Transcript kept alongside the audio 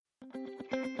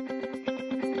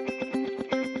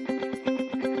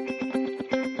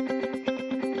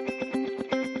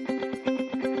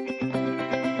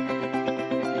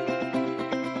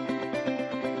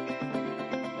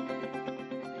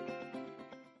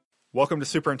Welcome to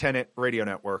Superintendent Radio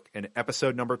Network and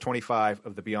episode number 25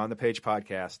 of the Beyond the Page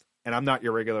podcast. And I'm not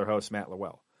your regular host, Matt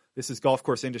Lowell. This is Golf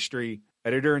Course Industry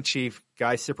Editor-in-Chief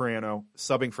Guy Cipriano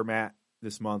subbing for Matt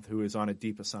this month, who is on a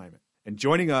deep assignment. And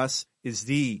joining us is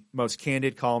the most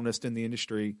candid columnist in the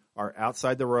industry, our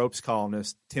Outside the Ropes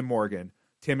columnist, Tim Moraghan.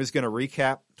 Tim is going to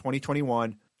recap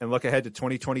 2021 and look ahead to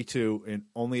 2022 in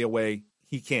only a way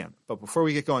he can. But before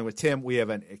we get going with Tim, we have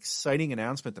an exciting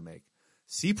announcement to make.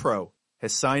 CPRO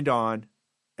has signed on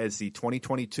as the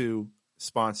 2022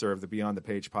 sponsor of the Beyond the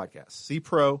Page podcast.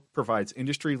 CPRO provides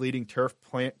industry-leading turf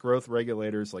plant growth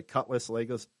regulators like Cutlass,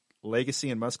 Legacy,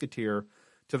 and Musketeer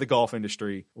to the golf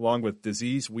industry, along with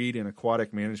disease, weed, and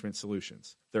aquatic management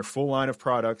solutions. Their full line of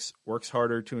products works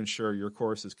harder to ensure your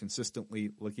course is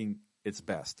consistently looking its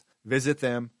best. Visit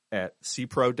them at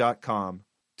cpro.com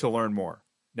to learn more.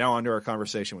 Now on to our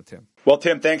conversation with Tim. Well,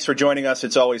 Tim, thanks for joining us.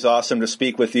 It's always awesome to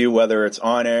speak with you, whether it's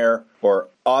on air or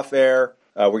off air.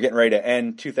 We're getting ready to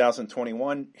end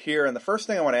 2021 here. And the first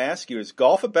thing I want to ask you is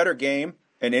golf a better game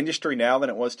and industry now than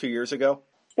it was 2 years ago?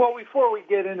 Well, before we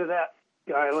get into that,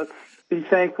 Guy, let's be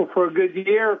thankful for a good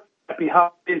year. Happy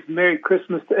holidays, Merry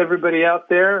Christmas to everybody out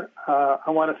there. I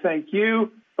want to thank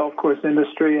you, Golf Course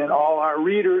Industry, and all our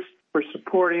readers for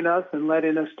supporting us and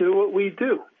letting us do what we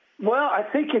do. Well, I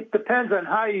think it depends on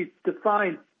how you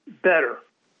define better.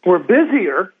 We're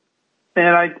busier,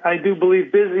 and I do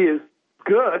believe busy is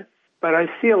good, but I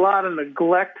see a lot of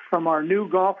neglect from our new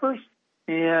golfers,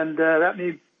 and that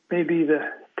may be the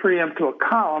preempt to a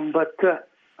column. But,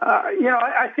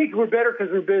 I think we're better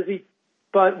because we're busy,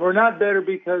 but we're not better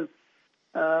because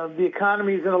the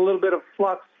economy is in a little bit of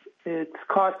flux. It's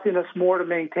costing us more to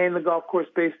maintain the golf course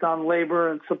based on labor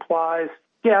and supplies,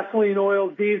 gasoline, oil,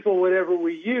 diesel, whatever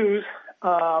we use.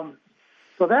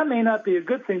 So that may not be a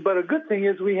good thing, but a good thing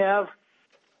is we have,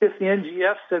 as the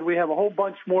NGF said, we have a whole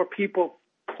bunch more people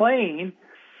playing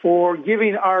or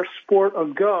giving our sport a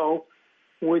go,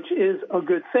 which is a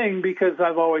good thing because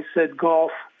I've always said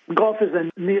golf is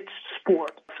a niche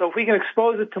sport. So if we can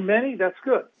expose it to many, that's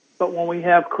good. But when we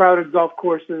have crowded golf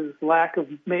courses, lack of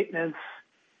maintenance,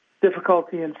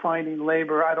 difficulty in finding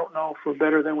labor, I don't know if we're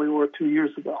better than we were 2 years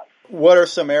ago. What are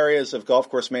some areas of golf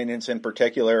course maintenance in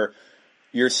particular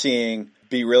you're seeing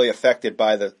be really affected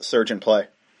by the surge in play?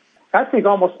 I think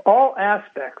almost all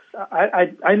aspects.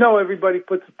 I know everybody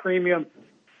puts a premium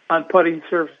on putting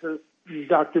surfaces.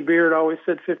 Dr. Beard always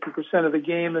said 50% of the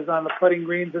game is on the putting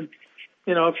greens. And,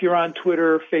 if you're on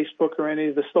Twitter or Facebook or any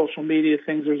of the social media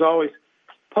things, there's always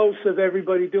posts of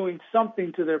everybody doing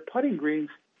something to their putting greens.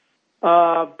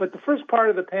 But the first part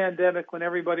of the pandemic, when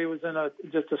everybody was in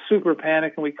just a super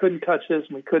panic and we couldn't touch this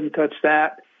and we couldn't touch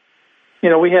that,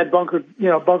 we had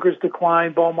bunkers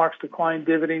decline, ball marks decline,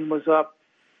 divoting was up,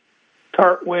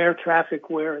 tart wear, traffic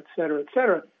wear, et cetera, et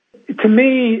cetera. To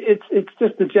me, it's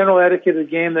just the general etiquette of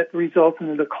the game that results in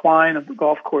the decline of the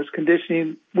golf course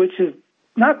conditioning, which is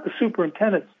not the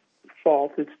superintendent's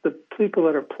fault. It's the people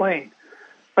that are playing.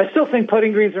 I still think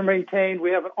putting greens are maintained.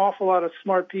 We have an awful lot of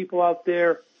smart people out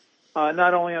there,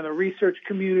 not only on the research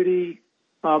community,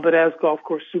 but as golf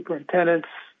course superintendents,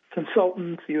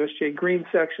 consultants, the USJ Green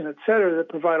Section, et cetera, that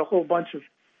provide a whole bunch of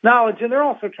knowledge. And they're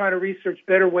also trying to research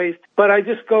better ways. But I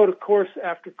just go to course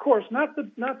after course, not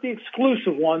the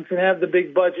exclusive ones, and have the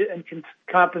big budget and can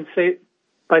compensate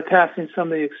by passing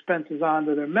some of the expenses on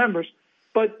to their members.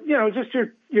 But, just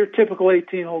your typical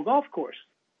 18-hole golf course.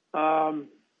 That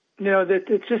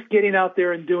it's just getting out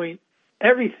there and doing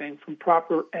everything from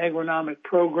proper agronomic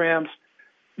programs,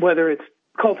 whether it's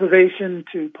cultivation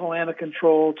to polana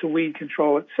control to weed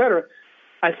control, et cetera.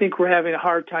 I think we're having a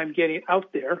hard time getting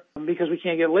out there because we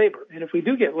can't get labor. And if we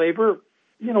do get labor,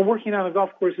 working on a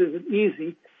golf course isn't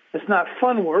easy. It's not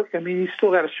fun work. I mean, you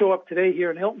still got to show up today here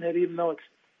in Hilton Head, even though it's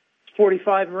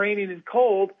 45 and raining and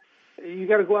cold. You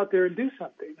got to go out there and do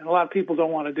something. And a lot of people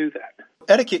don't want to do that.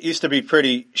 Etiquette used to be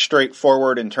pretty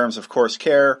straightforward in terms of course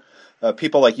care.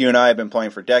 People like you and I have been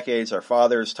playing for decades. Our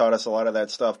fathers taught us a lot of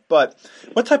that stuff. But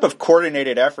what type of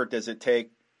coordinated effort does it take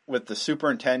with the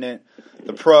superintendent,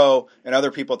 the pro, and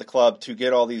other people at the club to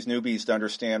get all these newbies to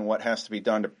understand what has to be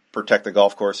done to protect the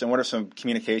golf course? And what are some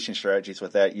communication strategies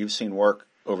with that you've seen work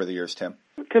over the years, Tim?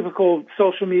 Typical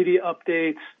social media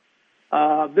updates.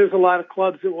 There's a lot of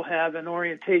clubs that will have an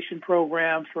orientation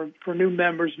program for new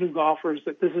members, new golfers,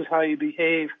 that this is how you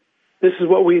behave. This is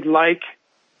what we'd like.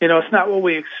 It's not what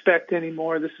we expect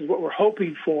anymore. This is what we're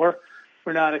hoping for.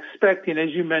 We're not expecting,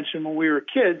 as you mentioned, when we were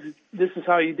kids, this is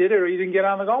how you did it or you didn't get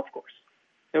on the golf course.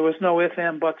 There was no ifs,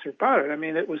 ands, buts, or about it. I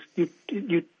mean, it was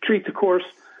you treat the course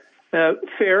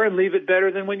fair and leave it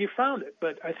better than when you found it.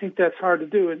 But I think that's hard to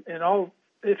do. And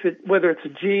whether it's a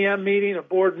GM meeting, a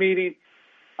board meeting,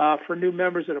 for new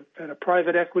members at a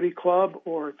private equity club,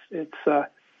 or it's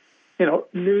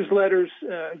newsletters,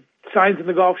 signs in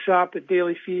the golf shop at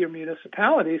daily fee or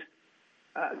municipalities.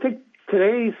 I think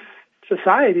today's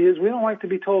society is we don't like to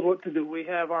be told what to do. We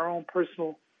have our own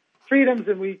personal freedoms,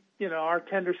 and our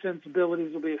tender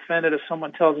sensibilities will be offended if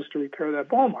someone tells us to repair that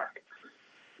ball mark.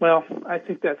 Well, I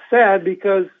think that's sad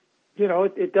because,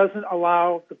 it doesn't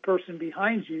allow the person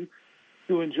behind you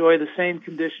to enjoy the same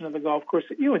condition of the golf course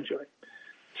that you enjoy.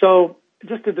 So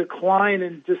just a decline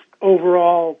in just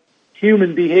overall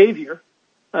human behavior,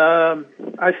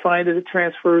 I find that it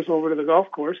transfers over to the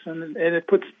golf course, and it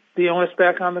puts the onus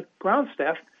back on the ground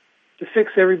staff to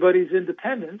fix everybody's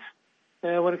independence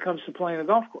when it comes to playing a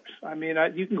golf course. I mean,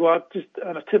 you can go out just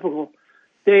on a typical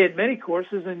day at many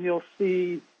courses, and you'll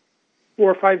see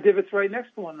 4 or 5 divots right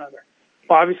next to one another.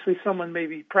 Well, obviously, someone may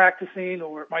be practicing,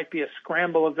 or it might be a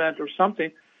scramble event or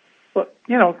something. But,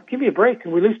 give me a break.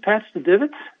 Can we at least patch the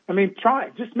divots? I mean, try.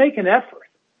 Just make an effort.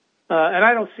 And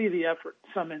I don't see the effort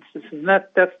in some instances, and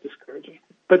that's discouraging.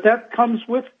 But that comes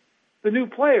with the new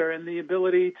player and the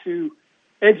ability to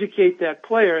educate that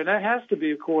player, and that has to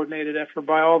be a coordinated effort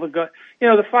by all the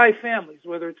 5 families,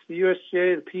 whether it's the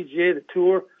USGA, the PGA, the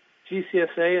Tour,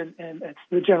 GCSA, and it's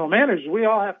the general managers. We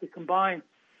all have to combine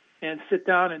and sit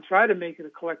down and try to make it a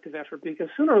collective effort, because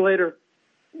sooner or later,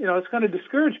 it's going to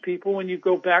discourage people when you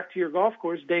go back to your golf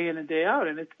course day in and day out,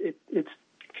 and it's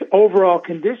overall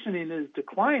conditioning is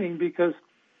declining because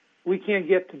we can't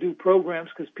get to do programs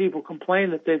because people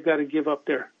complain that they've got to give up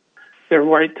their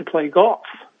right to play golf.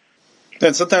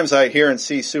 And sometimes I hear and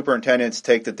see superintendents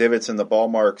take the divots and the ball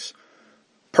marks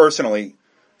personally.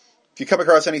 Do you come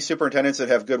across any superintendents that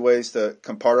have good ways to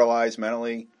compartmentalize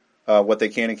mentally what they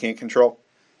can and can't control?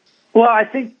 Well, I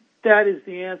think that is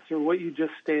the answer, what you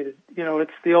just stated.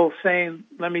 It's the old saying,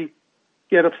 let me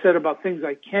get upset about things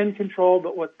I can control,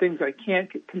 but what things I can't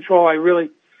control,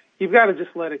 you've got to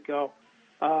just let it go.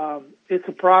 It's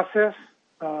a process.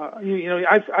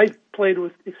 I've played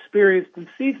with experienced and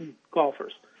seasoned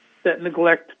golfers that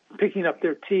neglect picking up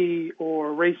their tee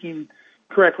or raking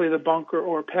correctly the bunker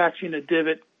or patching a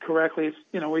divot correctly.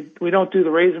 We don't do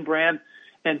the Raisin brand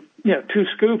and 2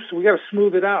 scoops. We got to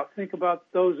smooth it out. Think about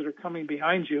those that are coming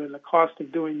behind you and the cost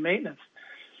of doing maintenance.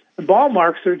 The ball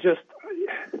marks are just.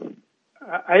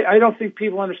 I don't think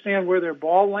people understand where their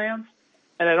ball lands,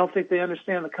 and I don't think they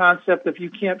understand the concept of you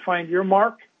can't find your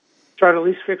mark, try to at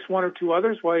least fix 1 or 2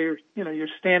 others while you're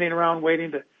standing around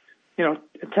waiting to,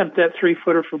 attempt that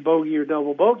 3-footer for bogey or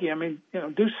double bogey. I mean,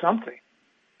 do something.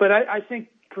 But I think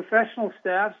professional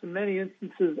staffs in many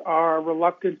instances are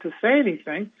reluctant to say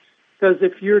anything because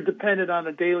if you're dependent on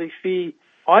a daily fee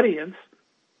audience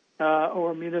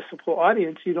or a municipal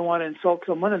audience, you don't want to insult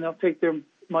someone and they'll take their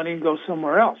money and go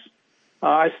somewhere else.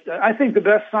 I think the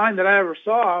best sign that I ever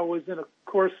saw was in a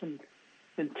course in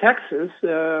Texas,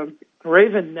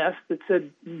 Raven Nest that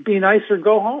said, be nice or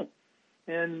go home.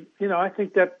 And, I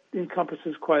think that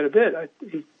encompasses quite a bit.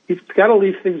 You've got to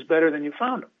leave things better than you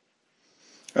found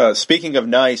them. Speaking of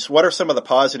nice, what are some of the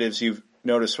positives you've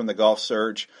noticed from the golf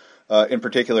surge, in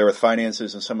particular with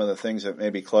finances and some of the things that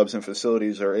maybe clubs and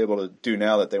facilities are able to do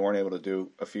now that they weren't able to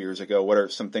do a few years ago? What are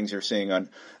some things you're seeing on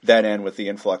that end with the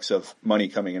influx of money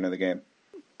coming into the game?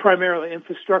 Primarily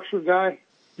infrastructure guy,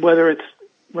 whether it's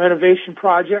renovation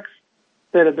projects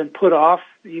that have been put off,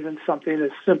 even something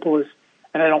as simple as,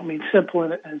 and I don't mean simple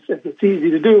as it's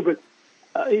easy to do, but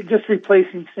just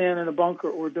replacing sand in a bunker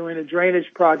or doing a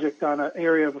drainage project on an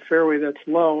area of a fairway that's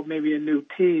low, maybe a new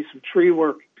tee, some tree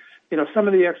work. Some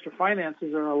of the extra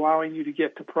finances are allowing you to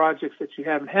get to projects that you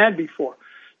haven't had before.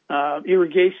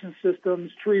 Irrigation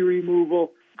systems, tree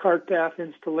removal, cart path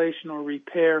installation or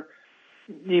repair,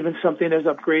 even something as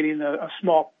upgrading a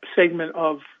small segment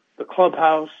of the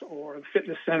clubhouse or the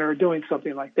fitness center or doing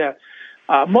something like that.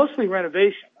 Mostly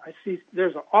renovation. I see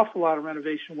there's an awful lot of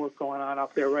renovation work going on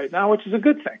out there right now, which is a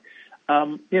good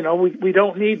thing. We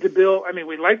don't need to build. I mean,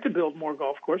 we'd like to build more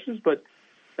golf courses, but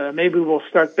maybe we'll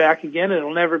start back again.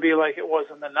 It'll never be like it was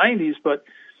in the 90s, but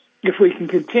if we can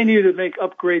continue to make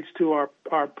upgrades to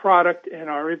our product and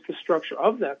our infrastructure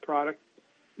of that product,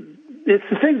 it's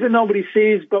the things that nobody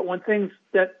sees, but when things,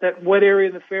 that wet area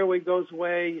in the fairway goes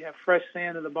away, you have fresh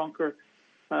sand in the bunker,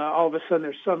 all of a sudden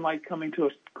there's sunlight coming to a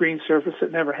green surface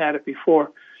that never had it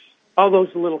before. All those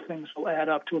little things will add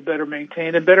up to a better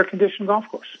maintained and better conditioned golf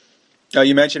course.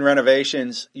 You mentioned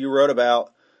renovations. You wrote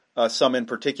about some in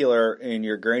particular in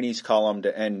your Graney's column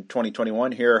to end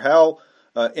 2021 here. How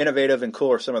innovative and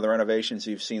cool are some of the renovations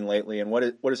you've seen lately, and what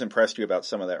has impressed you about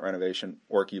some of that renovation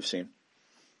work you've seen?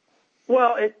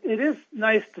 Well, it is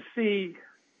nice to see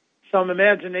some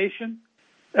imagination,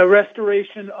 a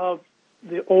restoration of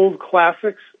the old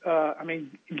classics.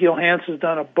 Gil Hanse has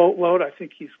done a boatload. I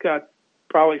think he's got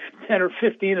probably 10 or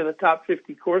 15 of the top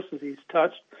 50 courses he's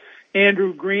touched.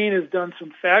 Andrew Green has done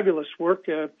some fabulous work,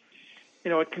 at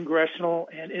Congressional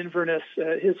and Inverness.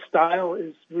 His style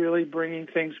is really bringing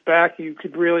things back.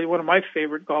 One of my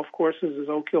favorite golf courses is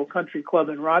Oak Hill Country Club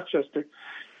in Rochester,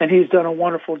 and he's done a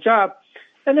wonderful job.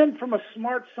 And then from a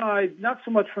smart side, not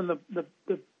so much from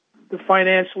the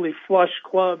financially flush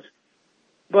clubs,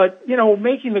 but,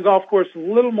 making the golf course a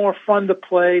little more fun to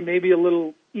play, maybe a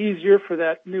little easier for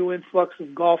that new influx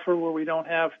of golfer where we don't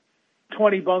have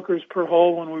 20 bunkers per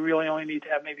hole when we really only need to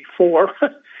have maybe 4.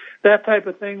 That type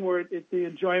of thing where the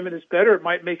enjoyment is better. It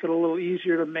might make it a little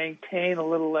easier to maintain, a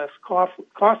little less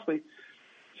costly.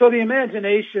 So the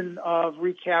imagination of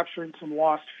recapturing some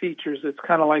lost features, it's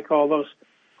kind of like all those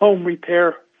home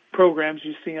repair programs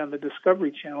you see on the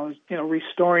Discovery Channel, is,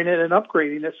 restoring it and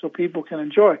upgrading it so people can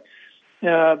enjoy.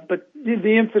 But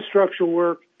the infrastructure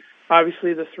work,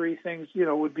 obviously the 3 things,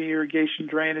 would be irrigation,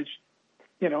 drainage,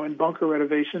 and bunker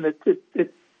renovation.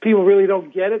 People really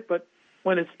don't get it, but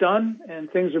when it's done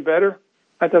and things are better,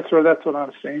 that's what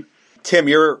I'm saying. Tim,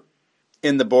 you're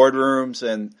in the boardrooms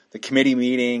and the committee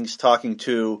meetings talking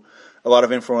to a lot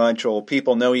of influential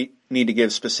people. No need to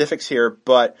give specifics here,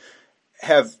 but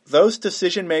have those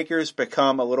decision makers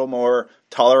become a little more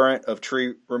tolerant of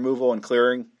tree removal and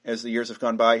clearing as the years have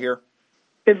gone by here?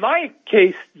 In my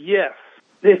case, yes.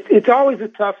 It's always a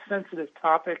tough, sensitive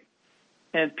topic,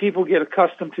 and people get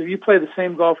accustomed to. You play the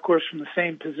same golf course from the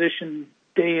same position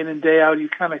day in and day out.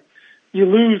 You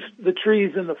lose the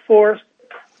trees in the forest.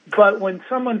 But when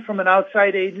someone from an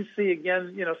outside agency,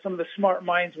 again, some of the smart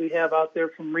minds we have out there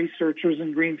from researchers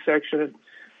and green section and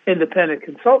independent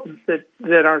consultants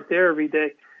that aren't there every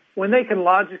day, when they can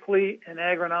logically and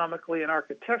agronomically and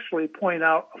architecturally point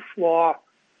out a flaw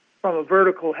from a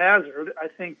vertical hazard, I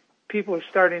think people are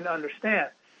starting to understand.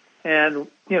 And,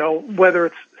 whether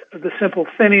it's the simple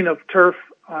thinning of turf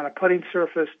on a putting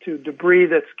surface to debris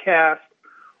that's cast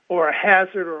or a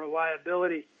hazard or a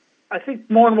liability, I think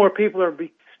more and more people are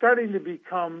starting to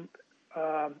become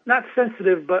not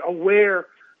sensitive, but aware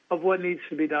of what needs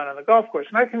to be done on the golf course.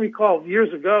 And I can recall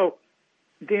years ago,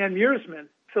 Dan Muirsman,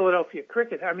 Philadelphia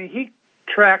Cricket, he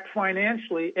tracked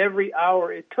financially every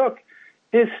hour it took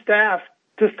his staff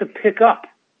just to pick up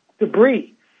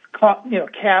debris,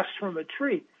 cast from a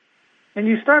tree. And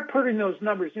you start putting those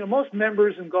numbers. Most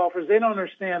members and golfers, they don't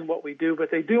understand what we do, but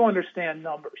they do understand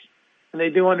numbers. And they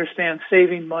do understand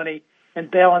saving money and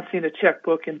balancing a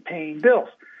checkbook and paying bills.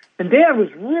 And Dan was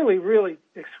really, really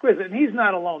exquisite. And he's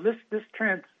not alone. This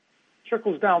trend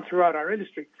trickles down throughout our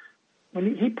industry.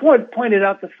 When he pointed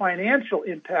out the financial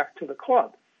impact to the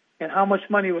club and how much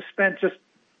money was spent just,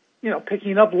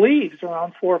 picking up leaves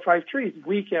around 4 or 5 trees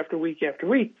week after week after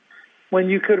week, when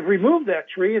you could have removed that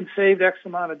tree and saved X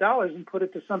amount of dollars and put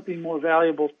it to something more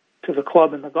valuable to the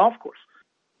club and the golf course.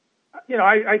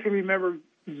 I can remember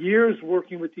years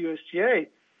working with the USGA,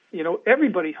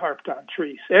 everybody harped on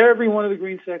trees. Every one of the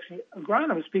green section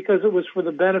agronomists, because it was for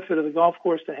the benefit of the golf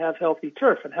course to have healthy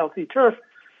turf. And healthy turf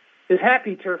is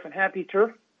happy turf, and happy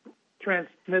turf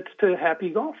transmits to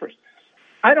happy golfers.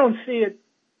 I don't see it.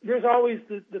 There's always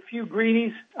the few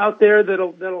greenies out there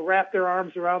that'll wrap their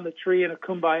arms around the tree in a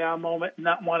kumbaya moment and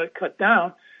not want it cut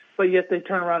down, but yet they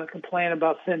turn around and complain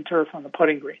about thin turf on the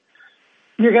putting green.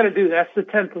 You're going to do that. That's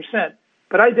the 10%.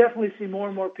 But I definitely see more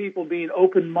and more people being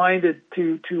open-minded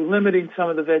to limiting some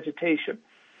of the vegetation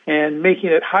and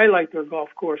making it highlight their golf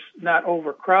course, not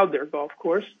overcrowd their golf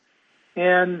course.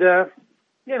 And,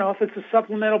 if it's a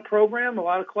supplemental program, a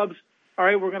lot of clubs, all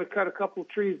right, we're going to cut a couple of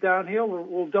trees downhill.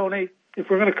 We'll donate. If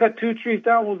we're going to cut 2 trees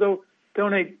down, we'll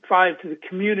donate 5 to the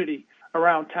community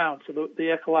around town, so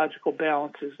the ecological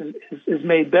balance is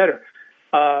made better.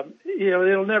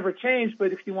 It'll never change,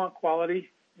 but if you want quality,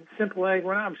 simple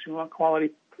agronomics, you want quality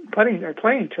putting or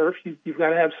playing turf, you've got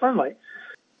to have sunlight.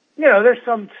 There's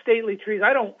some stately trees.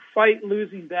 I don't fight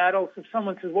losing battles. If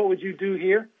someone says, what would you do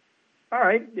here? All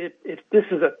right, if this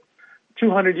is a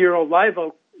 200-year-old live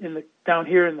oak down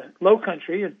here in the low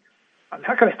country, and I'm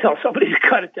not going to tell somebody to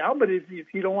cut it down, but if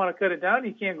you don't want to cut it down,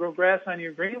 you can't grow grass on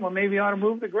your green, well, maybe you ought to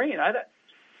move the green.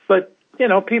 But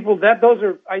people, those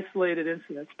are isolated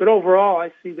incidents. But overall,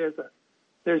 I see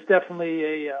there's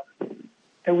definitely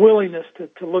a willingness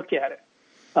to look at it.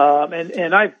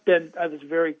 And I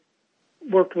was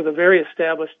worked with a very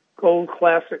established Gold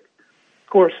Classic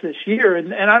course this year,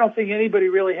 and I don't think anybody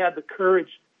really had the courage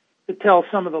to tell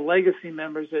some of the legacy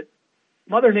members that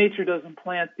Mother Nature doesn't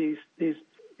plant these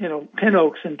pin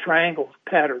oaks and triangle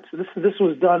patterns. This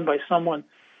was done by someone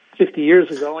 50 years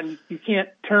ago, and you can't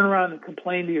turn around and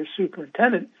complain to your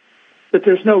superintendent that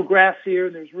there's no grass here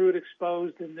and there's root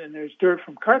exposed and then there's dirt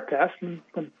from cart tests, and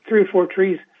when 3 or 4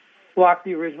 trees block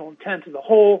the original intent of the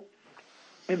hole,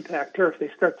 impact turf, they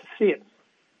start to see it.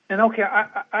 And okay,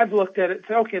 I've looked at it and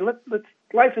said, okay, let's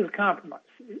life is a compromise.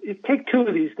 Take 2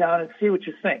 of these down and see what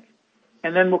you think.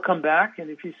 And then we'll come back, and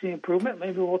if you see improvement,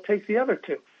 maybe we'll take the other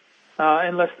 2.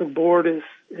 Unless the board is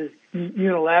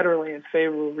unilaterally in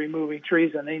favor of removing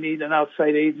trees and they need an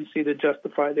outside agency to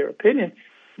justify their opinion,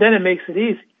 then it makes it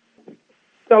easy.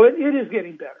 So it is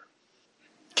getting better.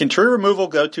 Can tree removal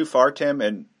go too far, Tim,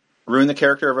 and ruin the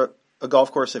character of a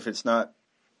golf course if it's not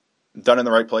done in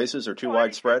the right places or too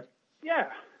widespread? Yeah.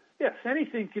 Yes,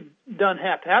 anything done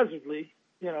haphazardly,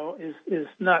 is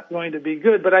not going to be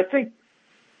good. But I think,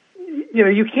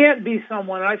 you can't be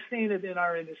someone, I've seen it in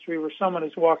our industry where someone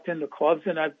has walked into clubs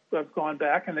and I've gone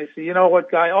back and they say, you know what,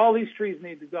 guy, all these trees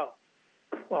need to go.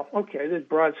 Well, okay, there's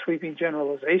broad sweeping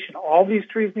generalization. All these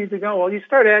trees need to go. Well, you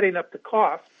start adding up the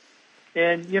cost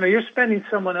and, you're spending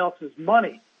someone else's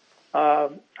money.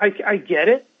 I get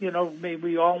it. Maybe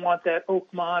we all want that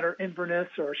Oakmont or Inverness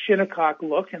or Shinnecock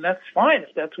look, and that's fine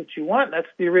if that's what you want. That's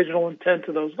the original intent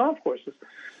of those golf courses.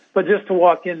 But just to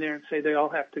walk in there and say they all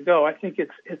have to go, I think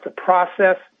it's a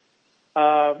process,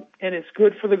 and it's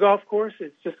good for the golf course.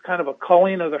 It's just kind of a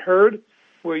culling of the herd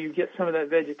where you get some of that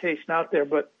vegetation out there,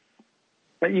 but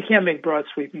you can't make broad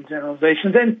sweeping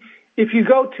generalizations. And if you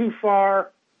go too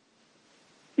far,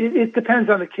 it depends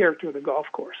on the character of the golf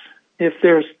course. If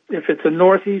it's a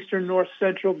northeastern, north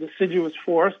central deciduous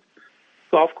forest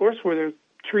golf course where there's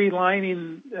tree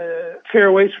lining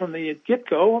fairways from the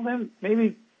get-go, well, then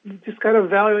maybe you just got to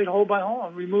evaluate hole by hole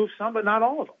and remove some, but not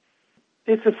all of them.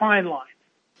 It's a fine line.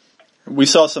 We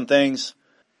saw some things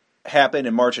happen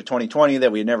in March of 2020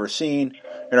 that we had never seen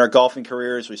in our golfing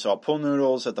careers. We saw pool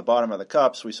noodles at the bottom of the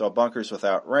cups. We saw bunkers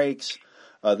without rakes.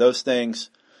 Those things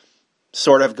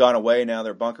sort of gone away now.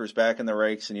 There are bunkers back in the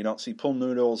rakes, and you don't see pool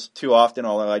noodles too often,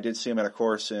 although I did see them at a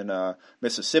course in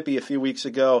Mississippi a few weeks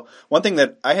ago. One thing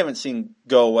that I haven't seen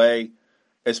go away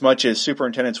as much as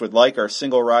superintendents would like are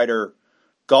single-rider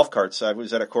golf carts. I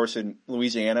was at a course in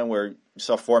Louisiana where you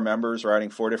saw 4 members riding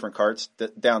 4 different carts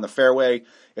down the fairway.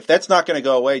 If that's not going to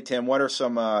go away, Tim, what are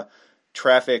some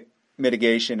traffic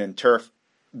mitigation and turf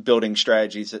building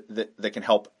strategies that can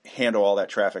help handle all that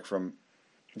traffic from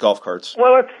golf carts?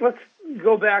 Well, let's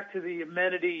go back to the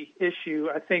amenity issue.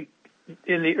 I think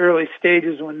in the early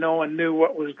stages when no one knew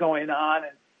what was going on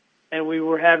and we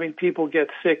were having people get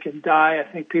sick and die, I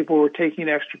think people were taking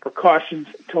extra precautions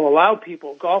to allow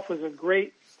people. Golf was a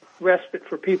great respite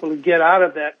for people to get out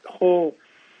of that whole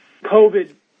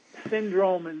COVID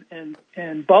syndrome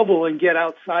and bubble and get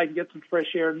outside and get some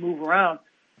fresh air and move around.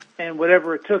 And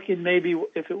whatever it took, and maybe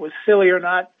if it was silly or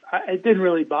not, it didn't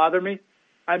really bother me.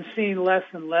 I'm seeing less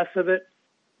and less of it.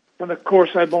 On the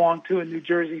course I belong to in New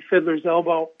Jersey, Fiddler's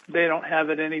Elbow, they don't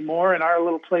have it anymore. And our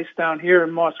little place down here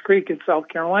in Moss Creek in South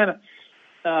Carolina,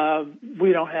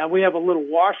 we have a little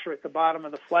washer at the bottom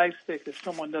of the flagstick. If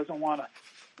someone doesn't want to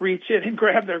reach in and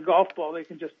grab their golf ball, they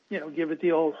can just, give it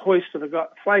the old hoist of the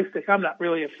flagstick. I'm not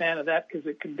really a fan of that because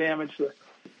it can damage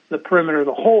the perimeter of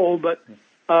the hole. But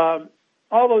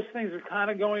all those things are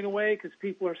kind of going away because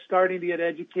people are starting to get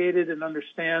educated and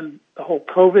understand the whole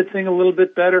COVID thing a little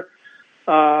bit better.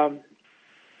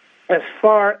 As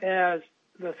far as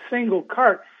the single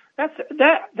cart, that's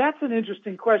an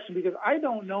interesting question because I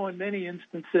don't know in many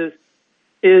instances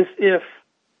is if,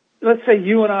 let's say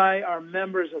you and I are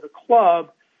members of the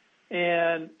club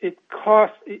and it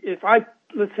costs,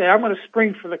 let's say I'm going to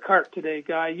spring for the cart today,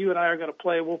 Guy, you and I are going to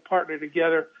play, we'll partner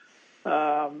together,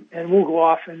 and we'll go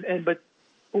off but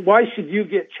why should you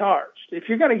get charged? If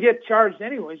you're going to get charged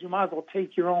anyways, you might as well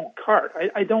take your own cart.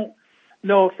 I don't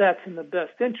know if that's in the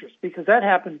best interest because that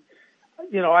happened.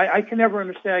 I can never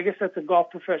understand. I guess that's a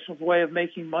golf professional's way of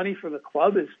making money for the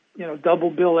club is, double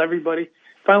bill everybody.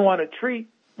 If I want a treat,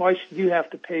 why should you have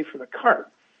to pay for the cart?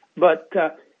 But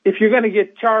if you're going to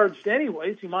get charged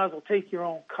anyways, you might as well take your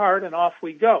own cart and off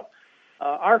we go.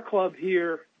 Our club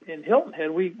here in Hilton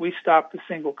Head, we stopped the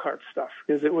single cart stuff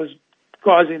because it was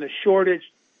causing a shortage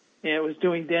and it was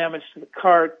doing damage to the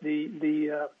cart.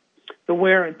 The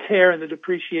wear and tear and the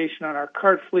depreciation on our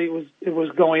cart fleet was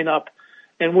going up,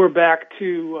 and we're back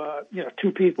to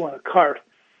 2 people in a cart,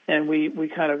 and we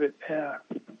kind of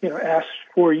asked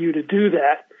for you to do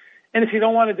that. And if you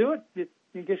don't want to do it,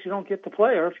 I guess you don't get to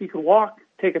play. Or if you could walk,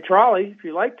 take a trolley if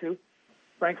you like to.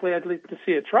 Frankly, I'd like to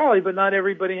see a trolley, but not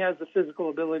everybody has the physical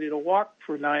ability to walk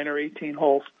for 9 or 18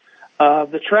 holes.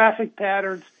 The traffic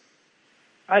patterns,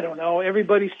 I don't know.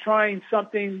 Everybody's trying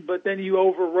something, but then you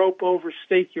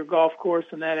overstake your golf course,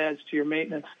 and that adds to your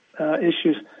maintenance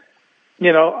issues.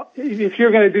 if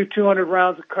you're going to do 200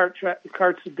 rounds of carts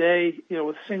a day,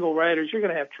 with single riders, you're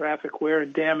going to have traffic wear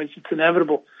and damage. It's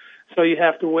inevitable. So you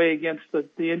have to weigh against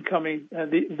the incoming,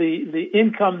 the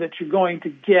income that you're going to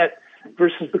get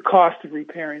versus the cost of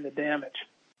repairing the damage.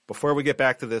 Before we get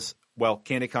back to this,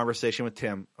 candid conversation with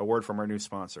Tim, a word from our new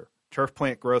sponsor. Turf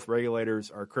plant growth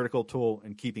regulators are a critical tool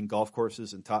in keeping golf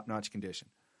courses in top-notch condition.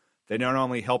 They not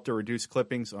only help to reduce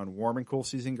clippings on warm and cool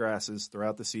season grasses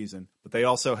throughout the season, but they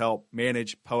also help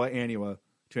manage Poa annua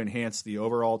to enhance the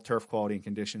overall turf quality and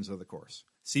conditions of the course.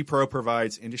 C-Pro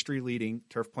provides industry-leading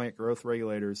turf plant growth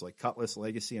regulators like Cutlass,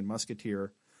 Legacy, and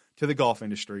Musketeer to the golf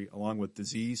industry, along with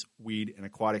disease, weed, and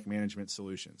aquatic management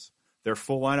solutions. Their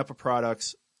full lineup of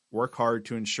products work hard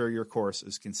to ensure your course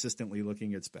is consistently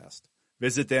looking its best.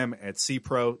 Visit them at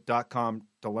cpro.com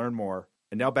to learn more.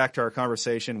 And now back to our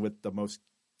conversation with the most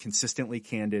consistently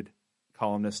candid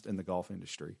columnist in the golf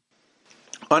industry.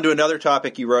 On to another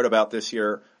topic you wrote about this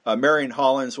year. Marion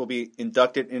Hollins will be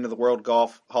inducted into the World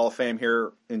Golf Hall of Fame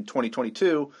here in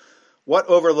 2022. What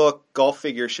overlooked golf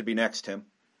figure should be next, Tim?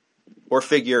 Or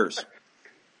figures?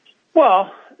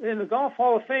 Well, in the Golf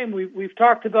Hall of Fame, we've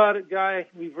talked about it, Guy.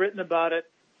 We've written about it.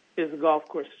 Is the golf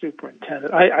course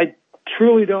superintendent. I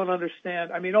truly don't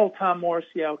understand. I mean, old Tom Morris,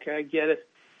 okay, I get it.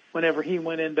 Whenever he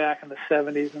went in back in the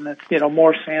 70s, and that's,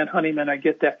 Morse and Honeyman, I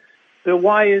get that. But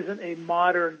why isn't a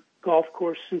modern golf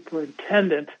course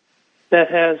superintendent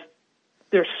there's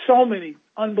so many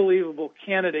unbelievable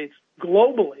candidates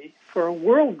globally for a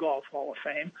World Golf Hall of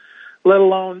Fame, let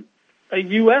alone a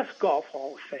U.S. Golf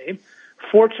Hall of Fame.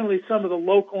 Fortunately, some of the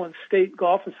local and state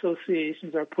golf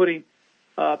associations are putting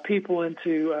people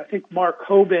into, I think Mark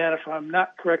Hoban, if I'm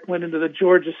not correct, went into the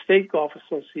Georgia State Golf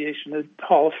Association, the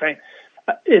Hall of Fame.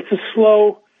 It's a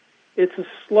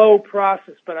slow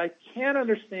process, but I can't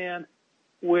understand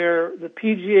where the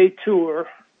PGA Tour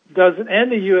doesn't,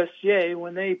 and the USGA,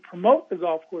 when they promote the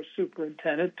golf course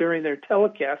superintendent during their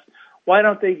telecast, why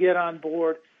don't they get on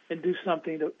board and do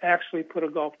something to actually put a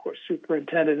golf course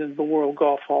superintendent into the World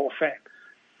Golf Hall of Fame?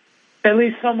 At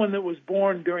least someone that was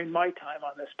born during my time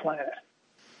on this planet.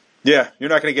 Yeah, you're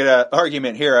not going to get an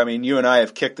argument here. I mean, you and I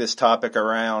have kicked this topic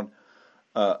around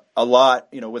a lot,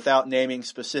 without naming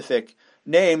specific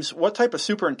names. What type of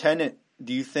superintendent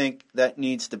do you think that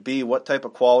needs to be? What type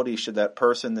of quality should that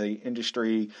person the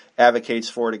industry advocates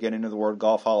for to get into the World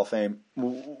Golf Hall of Fame?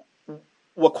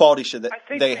 What quality should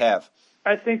they have?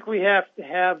 I think we have to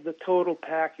have the total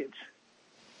package.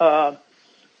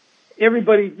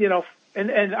 Everybody,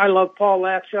 and I love Paul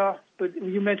Latshaw, but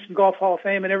you mentioned Golf Hall of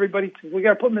Fame, and everybody, we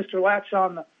got to put Mr. Latshaw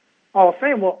in the Hall of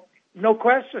Fame. Well, no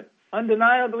question.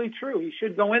 Undeniably true. He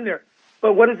should go in there.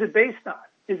 But what is it based on?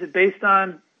 Is it based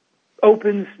on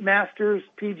Opens, Masters,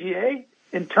 PGA,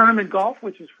 and tournament golf,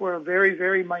 which is for a very,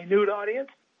 very minute audience?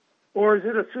 Or is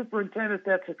it a superintendent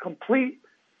that's a complete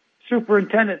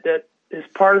superintendent that is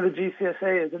part of the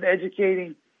GCSA, is an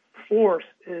educating force,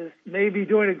 is maybe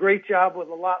doing a great job with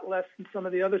a lot less than some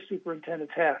of the other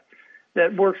superintendents have,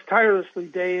 that works tirelessly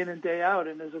day in and day out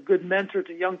and is a good mentor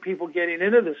to young people getting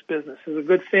into this business, is a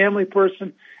good family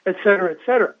person, et cetera, et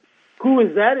cetera. Who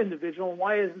is that individual, and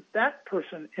why isn't that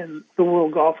person in the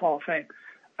World Golf Hall of Fame?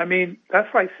 I mean,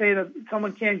 that's like saying that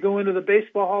someone can't go into the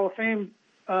Baseball Hall of Fame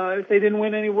if they didn't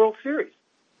win any World Series.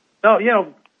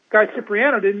 No, Guy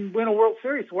Cipriano didn't win a World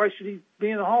Series, so why should he be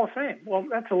in the Hall of Fame? Well,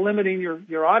 that's limiting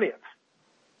your audience.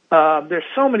 There's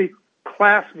so many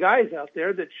class guys out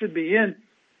there that should be in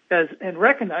and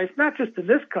recognized, not just in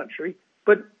this country,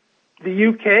 but the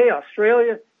UK,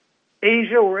 Australia,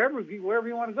 Asia, wherever you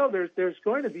want to go. There's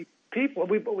going to be people,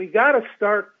 but we got to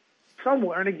start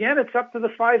somewhere. And again, it's up to the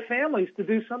five families to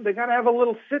do something. They got to have a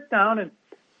little sit down and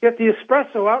get the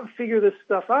espresso out and figure this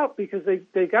stuff out, because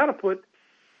they got to put.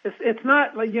 It's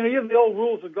not like, you have the old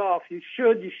rules of golf. You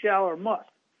should, you shall, or must.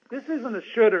 This isn't a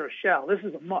should or a shall. This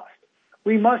is a must.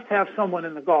 We must have someone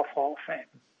in the Golf Hall of Fame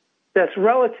that's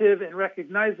relative and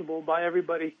recognizable by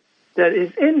everybody that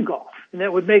is in golf, and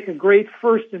that would make a great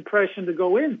first impression to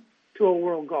go in to a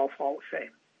World Golf Hall of Fame.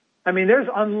 I mean, there's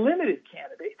unlimited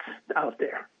candidates out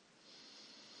there.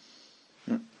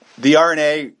 The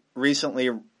R&A recently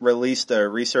released a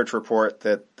research report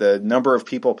that the number of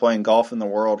people playing golf in the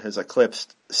world has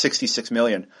eclipsed 66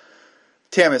 million.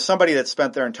 Tim, as somebody that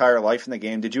spent their entire life in the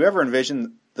game, did you ever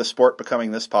envision the sport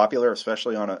becoming this popular,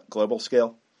 especially on a global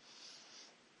scale?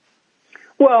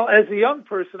 Well, as a young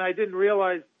person, I didn't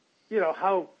realize,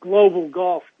 how global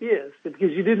golf is,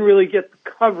 because you didn't really get the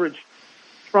coverage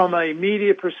from a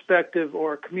media perspective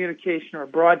or a communication or a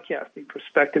broadcasting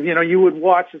perspective. You would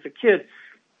watch as a kid.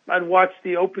 I'd watch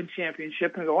the Open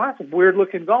Championship and go, wow, that's a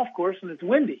weird-looking golf course, and it's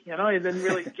windy. You didn't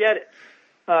really get it.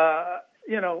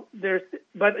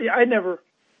 but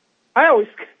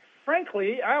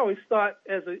frankly, I always thought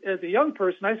as a young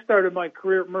person, I started my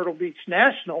career at Myrtle Beach,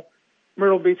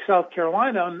 South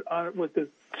Carolina, with the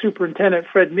superintendent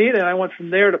Fred Mead, and I went from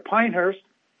there to Pinehurst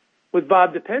with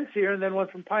Bob DePensier, and then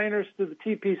went from Pinehurst to the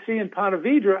TPC in Ponte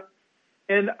Vedra,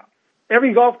 and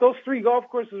those three golf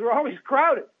courses were always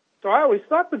crowded. So I always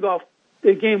thought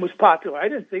the game was popular. I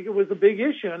didn't think it was a big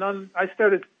issue, and I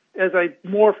started, as I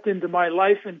morphed into my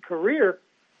life and career,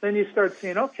 then you start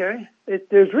seeing, okay,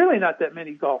 there's really not that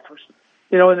many golfers.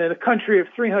 And in a country of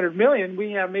 300 million,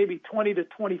 we have maybe 20 to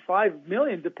 25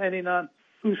 million, depending on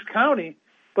who's counting.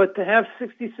 But to have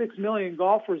 66 million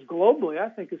golfers globally, I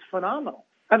think is phenomenal.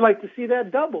 I'd like to see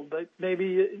that double, but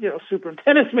maybe,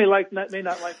 superintendents may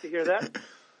not like to hear that.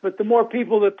 But the more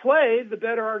people that play, the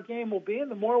better our game will be and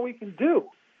the more we can do.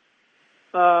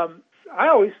 I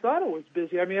always thought it was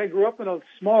busy. I mean, I grew up in a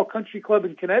small country club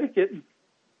in Connecticut, and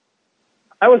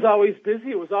I was always busy.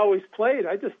 It was always played.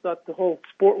 I just thought the whole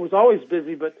sport was always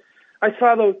busy. But I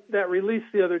saw that release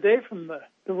the other day from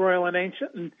the Royal and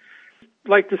Ancient, and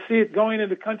like to see it going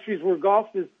into countries where golf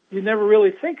is, you never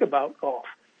really think about golf.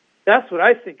 That's what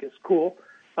I think is cool.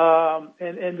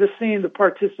 And just seeing the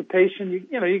participation,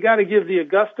 you got to give the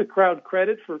Augusta crowd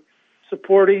credit for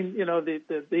supporting,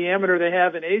 the amateur they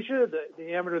have in Asia,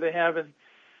 the amateur they have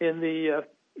in the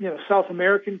South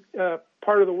American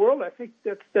part of the world. I think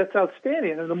that's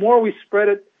outstanding. And the more we spread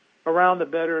it around, the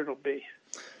better it'll be.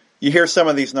 You hear some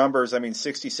of these numbers. I mean,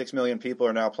 66 million people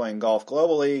are now playing golf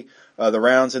globally. The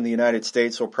rounds in the United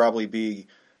States will probably be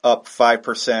up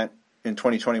 5% in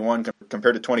 2021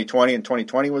 compared to 2020, and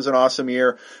 2020 was an awesome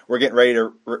year. We're getting ready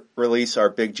to release our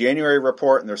big January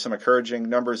report, and there's some encouraging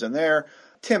numbers in there.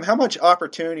 Tim, how much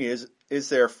opportunity is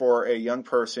there for a young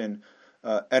person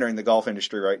entering the golf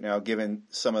industry right now, given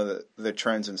some of the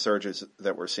trends and surges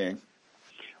that we're seeing?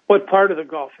 What part of the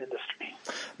golf industry?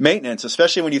 Maintenance,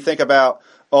 especially when you think about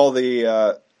all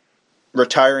the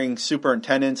retiring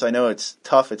superintendents. I know it's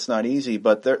tough, it's not easy,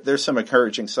 but there's some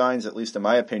encouraging signs, at least in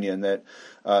my opinion, that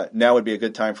now would be a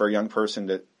good time for a young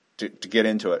person to get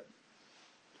into it.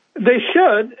 They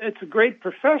should. It's a great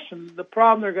profession. The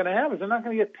problem they're going to have is they're not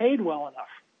going to get paid well enough.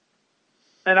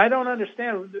 And I don't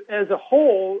understand. As a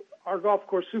whole, our golf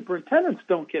course superintendents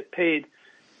don't get paid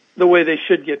the way they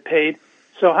should get paid.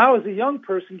 So how is a young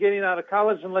person getting out of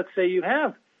college, and let's say you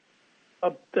have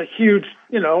a huge,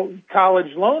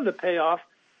 college loan to pay off,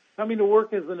 coming to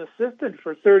work as an assistant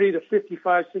for $30,000 to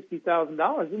 $55,000,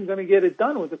 $60,000 isn't going to get it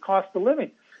done with the cost of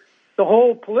living. The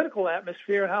whole political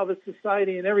atmosphere and how the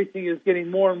society and everything is getting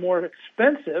more and more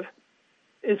expensive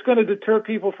is going to deter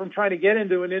people from trying to get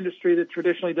into an industry that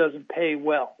traditionally doesn't pay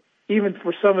well, even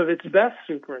for some of its best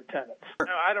superintendents.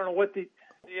 I don't know what the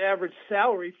average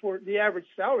salary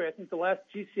I think the last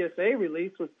GCSA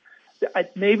release was,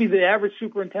 maybe the average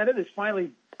superintendent has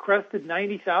finally crested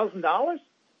 $90,000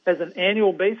 as an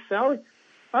annual base salary.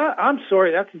 I'm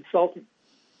sorry, that's insulting.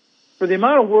 For the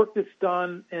amount of work that's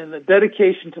done and the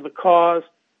dedication to the cause,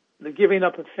 the giving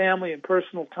up of family and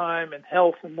personal time and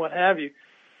health and what have you,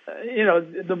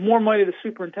 the more money the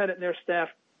superintendent and their staff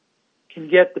can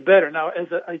get, the better. Now, as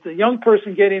a young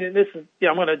person getting in this,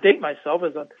 I'm going to date myself.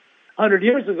 As 100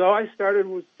 years ago, I started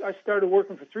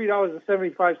working for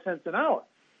 $3.75 an hour.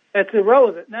 That's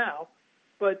irrelevant now,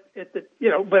 but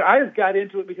but I just got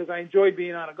into it because I enjoyed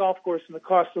being on a golf course, and the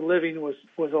cost of living was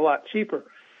a lot cheaper.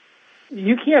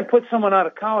 You can't put someone out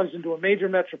of college into a major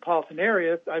metropolitan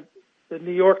area, the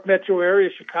New York metro area,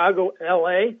 Chicago,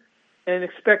 L.A., and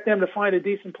expect them to find a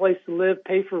decent place to live,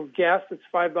 pay for gas that's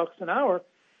 $5 an hour,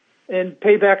 and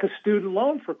pay back a student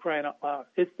loan, for crying out loud.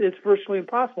 It's virtually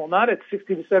impossible. Not at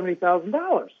 $60,000 to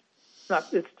 $70,000.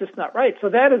 It's just not right. So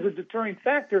that is a deterring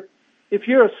factor. If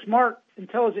you're a smart,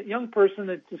 intelligent young person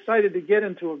that decided to get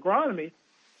into agronomy,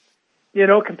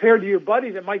 compared to your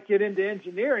buddy that might get into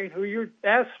engineering, who you're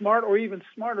as smart or even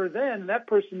smarter than, that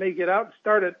person may get out and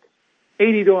start at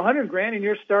 80 to 100 grand, and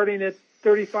you're starting at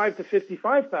 35 to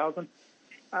 55,000.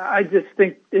 I just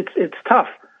think it's tough.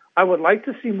 I would like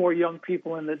to see more young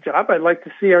people in the job. I'd like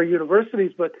to see our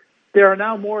universities, but there are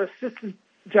now more assistant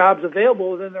jobs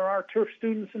available than there are turf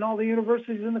students in all the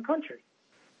universities in the country.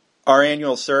 Our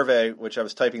annual survey, which I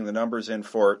was typing the numbers in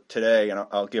for today, and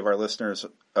I'll give our listeners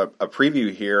a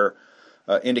preview here,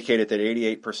 indicated that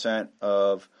 88%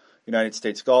 of United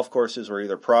States golf courses were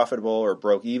either profitable or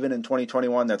broke even in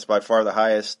 2021. That's by far the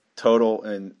highest total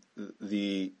in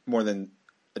the more than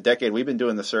a decade we've been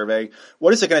doing the survey.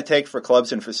 What is it going to take for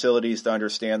clubs and facilities to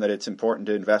understand that it's important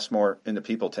to invest more into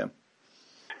people, Tim?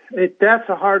 That's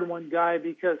a hard one, Guy,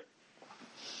 because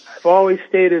I've always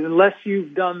stated, unless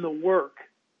you've done the work,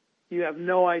 you have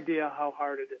no idea how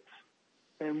hard it is.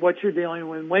 and what you're dealing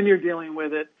with, when you're dealing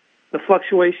with it, the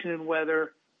fluctuation in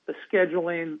weather, the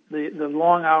scheduling, the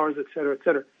long hours, et cetera, et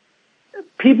cetera.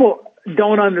 People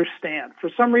don't understand. For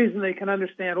some reason, they can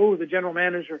understand, oh, the general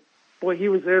manager, boy, he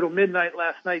was there till midnight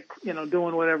last night,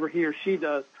 doing whatever he or she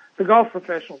does. The golf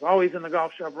professionals, always in the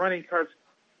golf shop, running carts.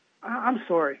 I'm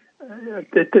sorry.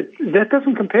 That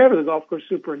doesn't compare to the golf course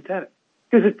superintendent,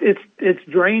 because it's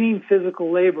draining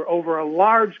physical labor over a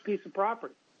large piece of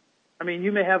property. I mean,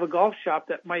 you may have a golf shop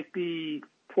that might be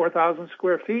 4,000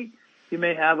 square feet. You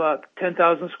may have a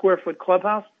 10,000 square foot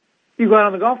clubhouse. You go out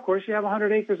on the golf course, you have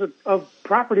 100 acres of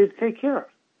property to take care of.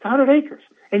 It's 100 acres.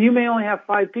 And you may only have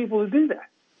 5 people to do that.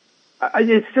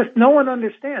 It's just, no one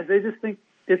understands. They just think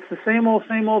it's the same old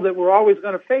that we're always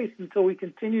going to face until we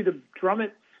continue to drum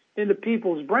it into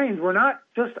people's brains. We're not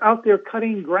just out there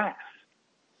cutting grass.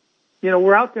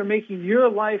 We're out there making your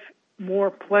life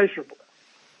more pleasurable,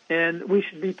 and we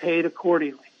should be paid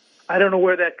accordingly. I don't know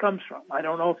where that comes from. I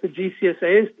don't know if the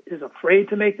GCSA is afraid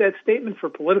to make that statement for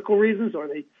political reasons, or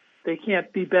they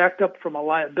can't be backed up from a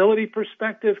liability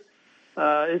perspective.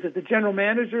 Is it the general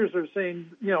managers are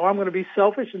saying, I'm going to be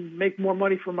selfish and make more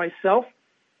money for myself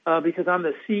because I'm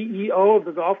the CEO of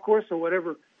the golf course, or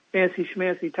whatever fancy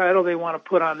schmancy title they want to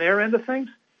put on their end of things?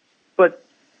 But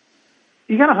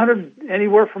you got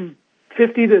anywhere from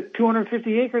 50 to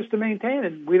 250 acres to maintain,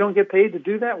 and we don't get paid to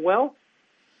do that well.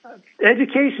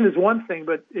 Education is one thing,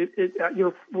 but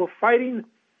we're fighting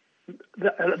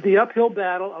the uphill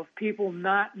battle of people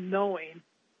not knowing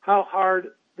how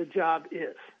hard the job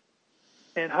is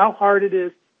and how hard it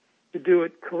is to do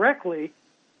it correctly,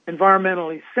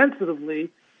 environmentally sensitively,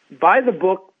 by the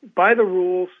book, by the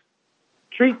rules,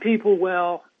 treat people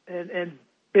well, and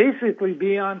basically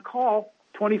be on call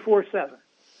 24/7.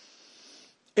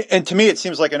 And to me, it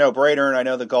seems like a no-brainer, and I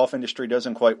know the golf industry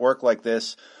doesn't quite work like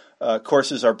this.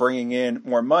 Courses are bringing in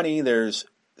more money. There's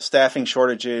staffing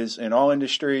shortages in all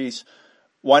industries.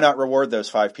 Why not reward those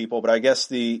 5 people? But I guess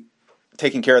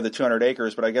taking care of the 200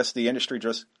 acres, but I guess the industry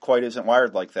just quite isn't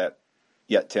wired like that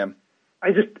yet, Tim.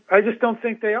 I just don't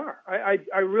think they are.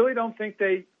 I really don't think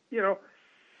they,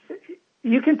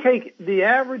 you can take the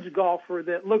average golfer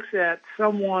that looks at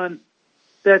someone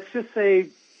that's just, say,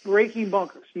 raking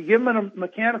bunkers. You give them a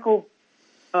mechanical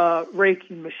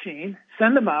raking machine,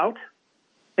 send them out,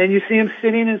 and you see them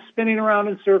sitting and spinning around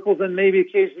in circles, and maybe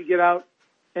occasionally get out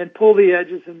and pull the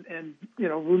edges and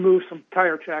remove some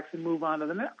tire tracks and move on to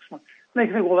the next one. And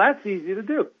they think, well, that's easy to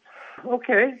do.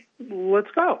 Okay, let's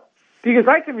go. Because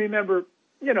I can remember,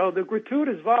 the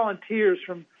gratuitous volunteers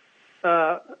from,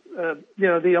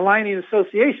 the aligning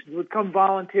associations would come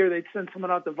volunteer. They'd send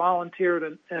someone out to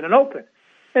volunteer at an open.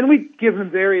 And we'd give them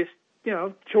various,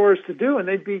 chores to do, and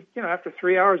they'd be, after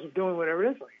 3 hours of doing whatever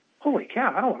it is, like, holy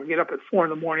cow, I don't want to get up at 4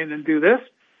 a.m. and do this.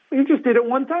 You just did it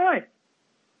one time.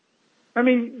 I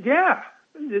mean, yeah,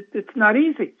 it's not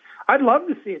easy. I'd love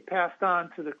to see it passed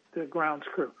on to the grounds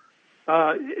crew.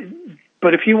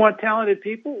 But if you want talented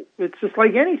people, it's just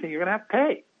like anything. You're going to have to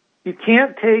pay. You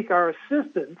can't take our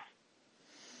assistants,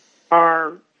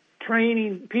 our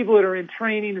training, people that are in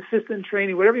training, assistant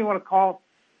training, whatever you want to call,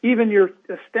 even your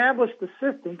established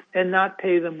assistants, and not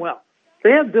pay them well.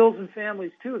 They have bills and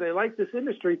families too. They like this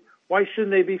industry. Why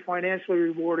shouldn't they be financially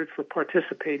rewarded for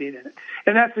participating in it?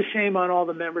 And that's a shame on all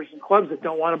the members and clubs that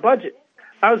don't want to budget.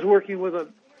 I was working with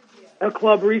a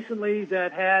club recently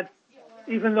that had,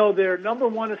 even though their number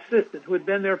one assistant, who had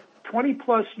been there 20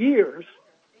 plus years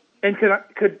and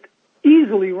could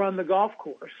easily run the golf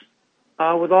course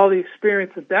with all the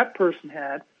experience that person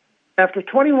had, after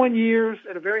 21 years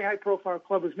at a very high profile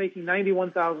club, was making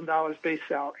 $91,000 base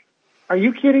salary. Are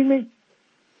you kidding me?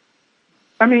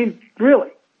 I mean, really,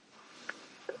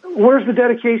 where's the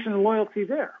dedication and loyalty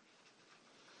there?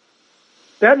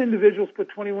 That individual's put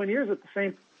 21 years at the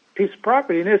same piece of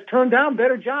property and has turned down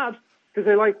better jobs because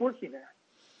they like working there.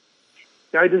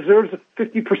 Guy deserves a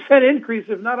 50% increase,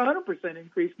 if not 100%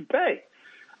 increase in pay.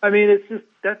 I mean, it's just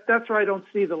that's where I don't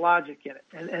see the logic in it,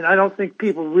 and I don't think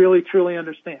people really truly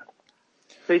understand.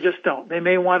 They just don't. They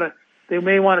may want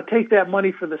to take that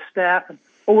money for the staff and,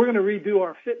 we're going to redo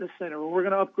our fitness center, or we're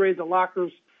going to upgrade the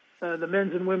lockers, the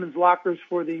men's and women's lockers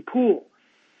for the pool.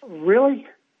 Really?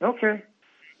 Okay.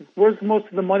 Where's most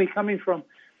of the money coming from?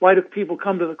 Why do people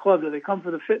come to the club? Do they come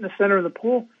for the fitness center and the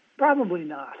pool? Probably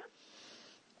not.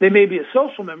 They may be a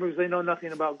social member because they know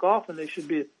nothing about golf, and they should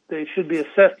be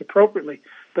assessed appropriately.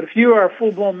 But if you are a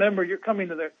full-blown member, you're coming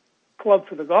to the club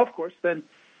for the golf course, then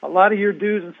a lot of your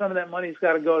dues and some of that money has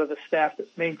got to go to the staff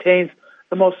that maintains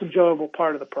the most enjoyable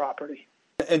part of the property.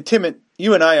 And Tim,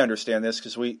 you and I understand this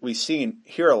because we see and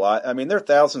hear a lot. I mean, there are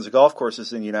thousands of golf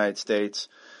courses in the United States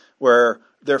where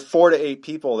they're 4 to 8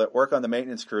 people that work on the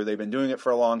maintenance crew. They've been doing it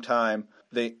for a long time.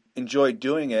 They enjoy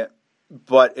doing it.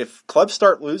 But if clubs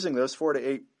start losing those 4 to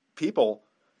 8 people,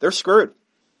 they're screwed.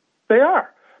 They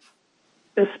are.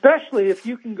 Especially if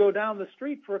you can go down the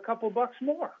street for a couple bucks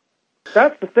more.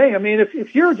 That's the thing. I mean,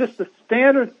 if you're just a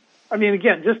standard, I mean,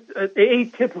 again, just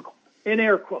atypical, in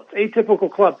air quotes,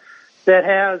 atypical club that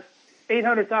has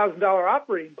 $800,000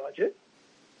 operating budget,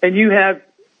 and you have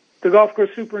the golf course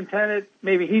superintendent,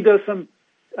 maybe he does some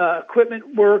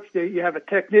equipment work, you have a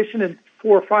technician and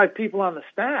 4 or 5 people on the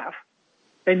staff,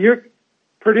 and you're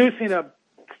producing a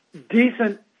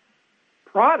decent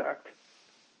product,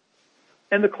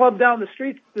 and the club down the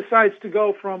street decides to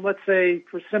go from, let's say,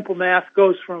 for simple math,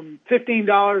 goes from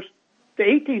 $15 to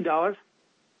 $18,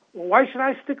 well, why should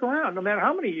I stick around no matter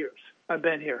how many years I've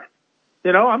been here?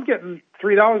 You know, I'm getting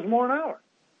 $3 more an hour.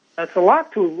 That's a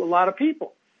lot to a lot of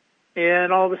people.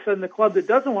 And all of a sudden the club that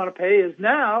doesn't want to pay is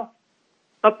now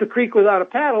up the creek without a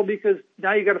paddle, because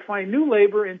now you got to find new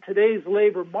labor in today's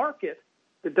labor market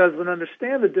that doesn't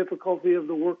understand the difficulty of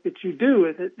the work that you do.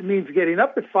 It means getting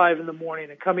up at 5 in the morning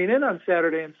and coming in on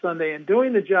Saturday and Sunday and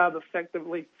doing the job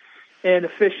effectively and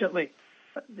efficiently.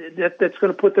 That's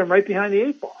going to put them right behind the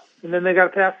 8 ball. And then they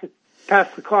got to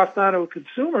pass the cost on to a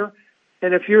consumer.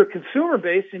 And if you're a consumer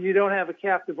base and you don't have a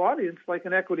captive audience like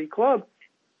an equity club,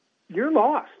 you're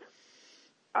lost.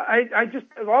 I just,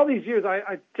 all these years,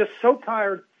 I'm just so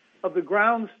tired of the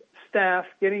grounds staff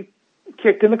getting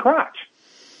kicked in the crotch.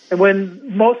 And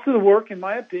when most of the work, in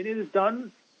my opinion, is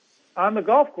done on the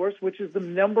golf course, which is the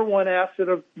number one asset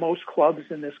of most clubs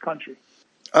in this country.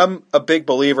 I'm a big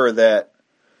believer that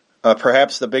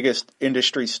perhaps the biggest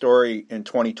industry story in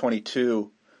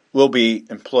 2022 will be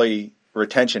employee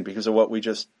retention because of what we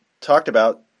just talked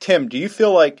about. Tim, do you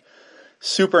feel like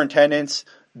superintendents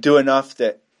do enough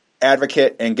to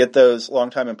advocate and get those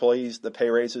longtime employees the pay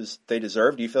raises they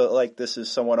deserve? Do you feel like this is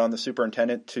someone on the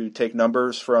superintendent to take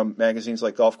numbers from magazines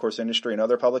like Golf Course Industry and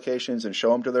other publications and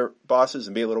show them to their bosses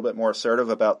and be a little bit more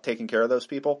assertive about taking care of those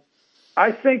people?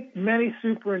 I think many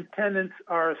superintendents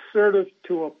are assertive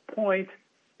to a point.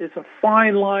 It's a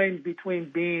fine line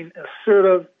between being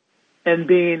assertive and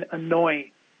being annoying.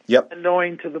 Yep.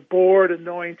 Annoying to the board,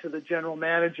 annoying to the general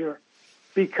manager.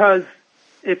 Because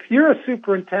if you're a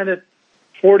superintendent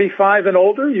 45 and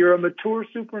older, you're a mature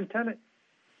superintendent,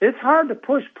 it's hard to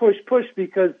push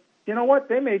because, you know what,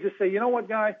 they may just say, you know what,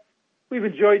 guy, we've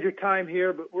enjoyed your time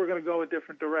here, but we're going to go a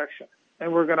different direction,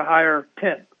 and we're going to hire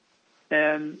 10.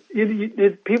 And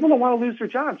people don't want to lose their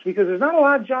jobs because there's not a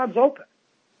lot of jobs open.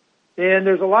 And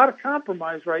there's a lot of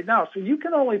compromise right now. So you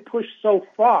can only push so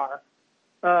far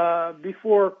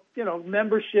before, you know,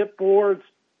 membership, boards,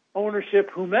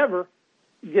 ownership, whomever,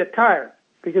 get tired.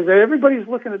 Because everybody's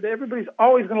always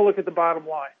going to look at the bottom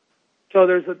line. So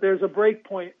there's a break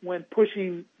point when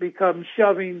pushing becomes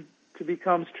shoving to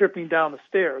becomes tripping down the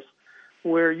stairs,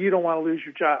 where you don't want to lose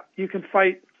your job. You can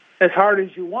fight as hard as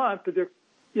you want, but it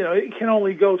can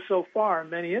only go so far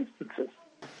in many instances.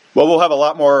 Well, we'll have a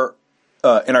lot more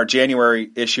in our January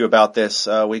issue about this.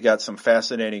 We got some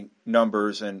fascinating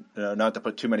numbers, and not to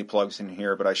put too many plugs in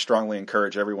here, but I strongly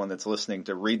encourage everyone that's listening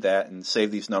to read that and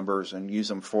save these numbers and use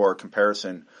them for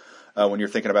comparison when you're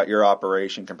thinking about your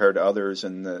operation compared to others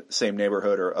in the same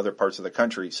neighborhood or other parts of the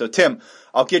country. So, Tim,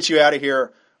 I'll get you out of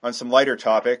here on some lighter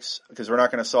topics because we're not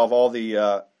going to solve all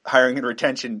the hiring and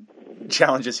retention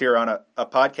challenges here on a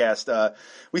podcast.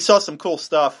 We saw some cool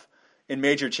stuff in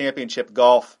major championship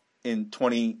golf in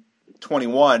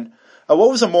 2021. What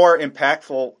was a more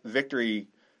impactful victory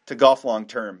to golf long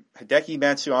term? Hideki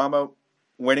Matsuyama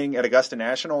winning at Augusta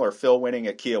National or Phil winning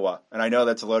at Kiowa? And I know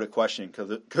that's a loaded question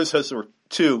because those were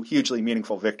two hugely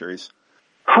meaningful victories.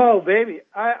 Oh, baby.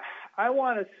 I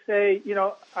want to say,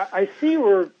 I see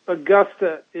where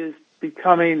Augusta is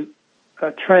becoming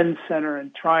a trend center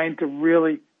and trying to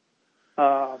really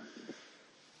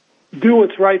do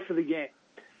what's right for the game.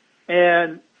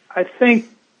 And I think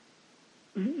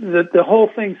that the whole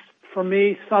thing, for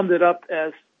me, summed it up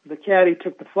as the caddy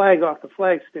took the flag off the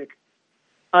flagstick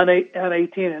on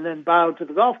 18 and then bowed to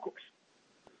the golf course.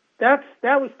 That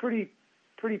was pretty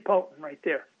potent right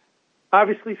there.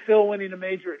 Obviously, Phil winning a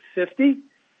major at 50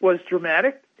 was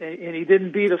dramatic, and he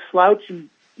didn't beat a slouch and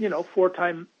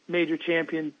 4-time major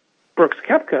champion Brooks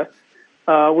Koepka,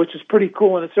 which is pretty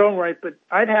cool in its own right. But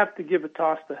I'd have to give a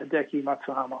toss to Hideki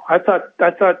Matsuyama. I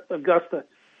thought Augusta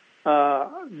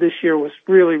this year was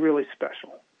really, really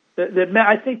special.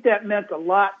 I think that meant a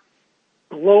lot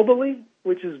globally,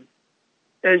 which is,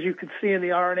 as you could see in the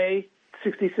RNA,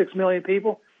 66 million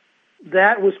people.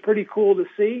 That was pretty cool to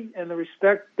see, and the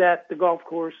respect that the golf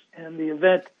course and the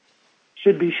event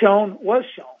should be shown was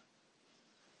shown.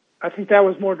 I think that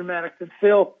was more dramatic than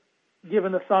Phil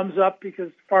giving the thumbs up, because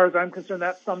as far as I'm concerned,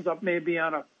 that thumbs up may be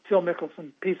on a Phil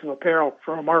Mickelson piece of apparel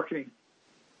for a marketing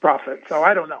profit. So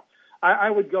I don't know. I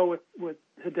would go with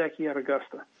Hideki at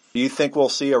Augusta. Do you think we'll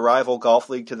see a rival golf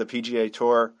league to the PGA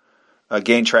Tour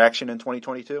gain traction in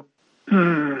 2022?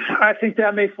 I think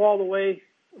that may fall away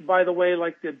by the way,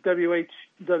 like the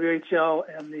WHL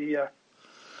and the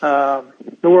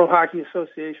World Hockey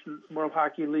Association, World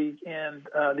Hockey League, and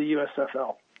the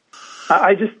USFL.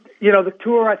 I just, the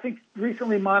tour, I think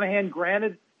recently Monahan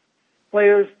granted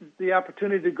players the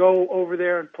opportunity to go over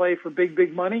there and play for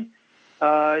big money.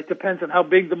 It depends on how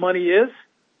big the money is.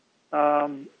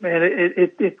 And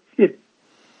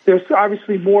there's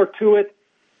obviously more to it.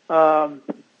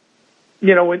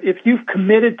 If you've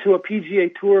committed to a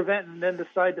PGA Tour event and then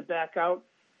decide to back out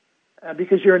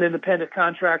because you're an independent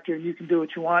contractor and you can do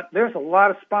what you want, there's a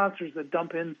lot of sponsors that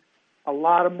dump in a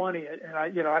lot of money. And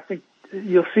I think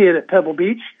you'll see it at Pebble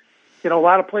Beach. A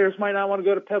lot of players might not want to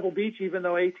go to Pebble Beach, even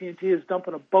though AT&T is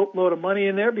dumping a boatload of money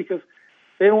in there, because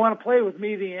they don't want to play with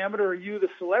me, the amateur, or you, the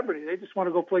celebrity. They just want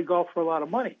to go play golf for a lot of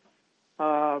money.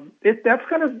 It's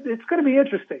going to be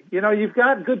interesting. You've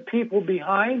got good people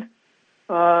behind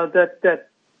that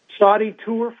Saudi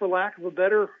tour, for lack of a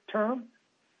better term,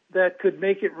 that could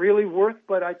make it really worth.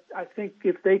 But I think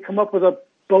if they come up with a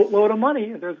boatload of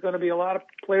money, there's going to be a lot of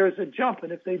players that jump.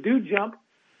 And if they do jump,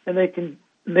 and they can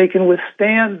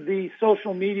withstand the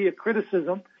social media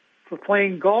criticism for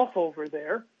playing golf over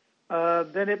there,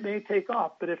 then it may take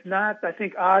off. But if not, I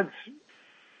think odds,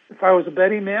 if I was a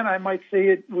betting man, I might say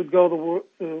it would go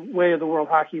the way of the World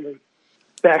Hockey League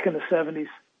back in the 70s.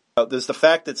 Does the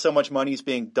fact that so much money is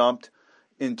being dumped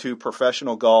into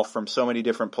professional golf from so many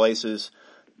different places,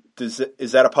 is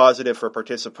that a positive for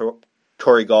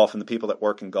participatory golf and the people that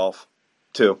work in golf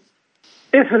too?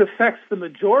 If it affects the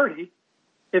majority.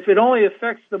 If it only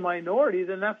affects the minority,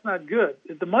 then that's not good.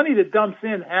 The money that dumps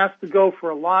in has to go for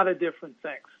a lot of different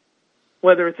things,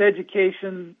 whether it's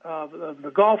education of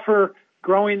the golfer,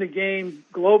 growing the game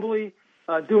globally,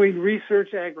 doing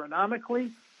research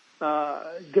agronomically,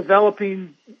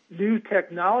 developing new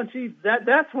technology.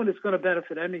 That's when it's going to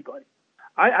benefit anybody.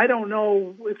 I don't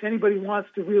know if anybody wants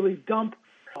to really dump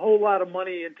a whole lot of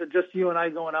money into just you and I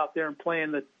going out there and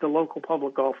playing the local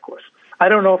public golf course. I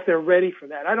don't know if they're ready for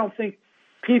that. I don't think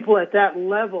people at that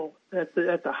level, at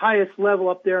the highest level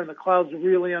up there in the clouds,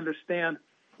 really understand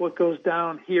what goes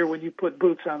down here when you put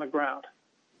boots on the ground.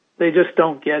 They just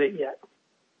don't get it yet.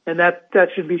 And that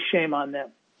should be shame on them.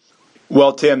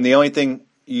 Well, Tim, the only thing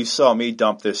you saw me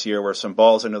dump this year were some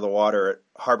balls into the water at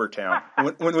Harbor Town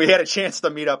when we had a chance to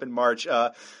meet up in March.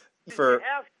 Have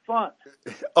fun.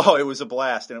 Oh, it was a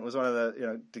blast. And it was one of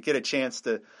the, to get a chance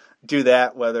to do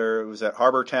that, whether it was at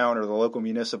Harbor Town or the local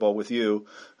municipal with you,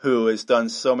 who has done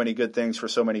so many good things for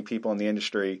so many people in the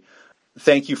industry.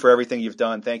 Thank you for everything you've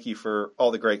done. Thank you for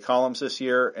all the great columns this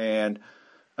year. And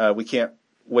we can't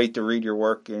wait to read your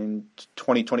work in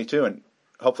 2022. And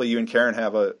hopefully you and Karen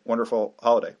have a wonderful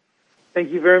holiday. Thank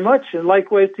you very much. And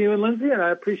likewise to you and Lindsay. And I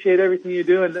appreciate everything you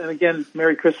do. And again,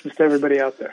 Merry Christmas to everybody out there.